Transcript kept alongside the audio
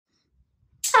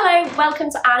Hello,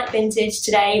 welcome to Arnett Vintage.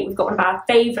 Today we've got one of our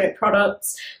favourite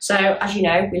products. So as you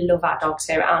know, we love our dogs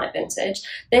here at Arnett Vintage.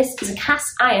 This is a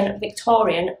cast iron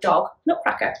Victorian dog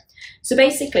Nutcracker. So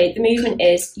basically the movement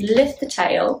is you lift the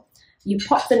tail, you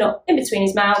pop the nut in between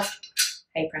his mouth,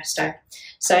 hey presto.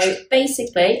 So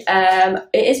basically it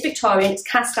is Victorian, it's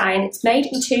cast iron, it's made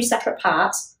in two separate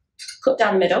parts, cut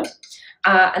down the middle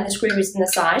and the screw is in the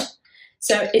side.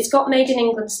 So it's got Made in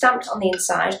England stamped on the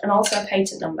inside and also a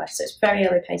patent number. So it's very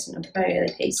early patent number, very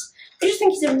early piece. I just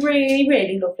think he's a really,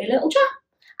 really lovely little chap.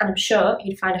 And I'm sure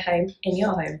you'd find a home in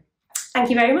your home.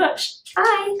 Thank you very much.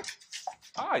 Bye.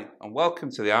 Hi, and welcome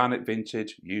to the Arnett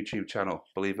Vintage YouTube channel.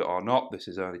 Believe it or not, this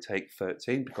is only take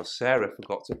 13 because Sarah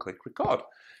forgot to click record.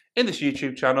 In this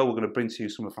YouTube channel, we're going to bring to you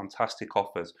some fantastic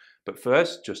offers. But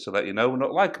first, just to let you know, we're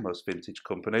not like most vintage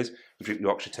companies. We drink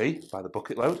Yorkshire tea by the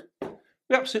bucket load.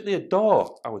 We absolutely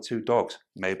adore our two dogs,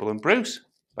 Mabel and Bruce.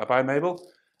 Bye-bye, Mabel.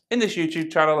 In this YouTube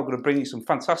channel, I'm going to bring you some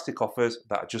fantastic offers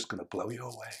that are just going to blow you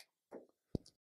away.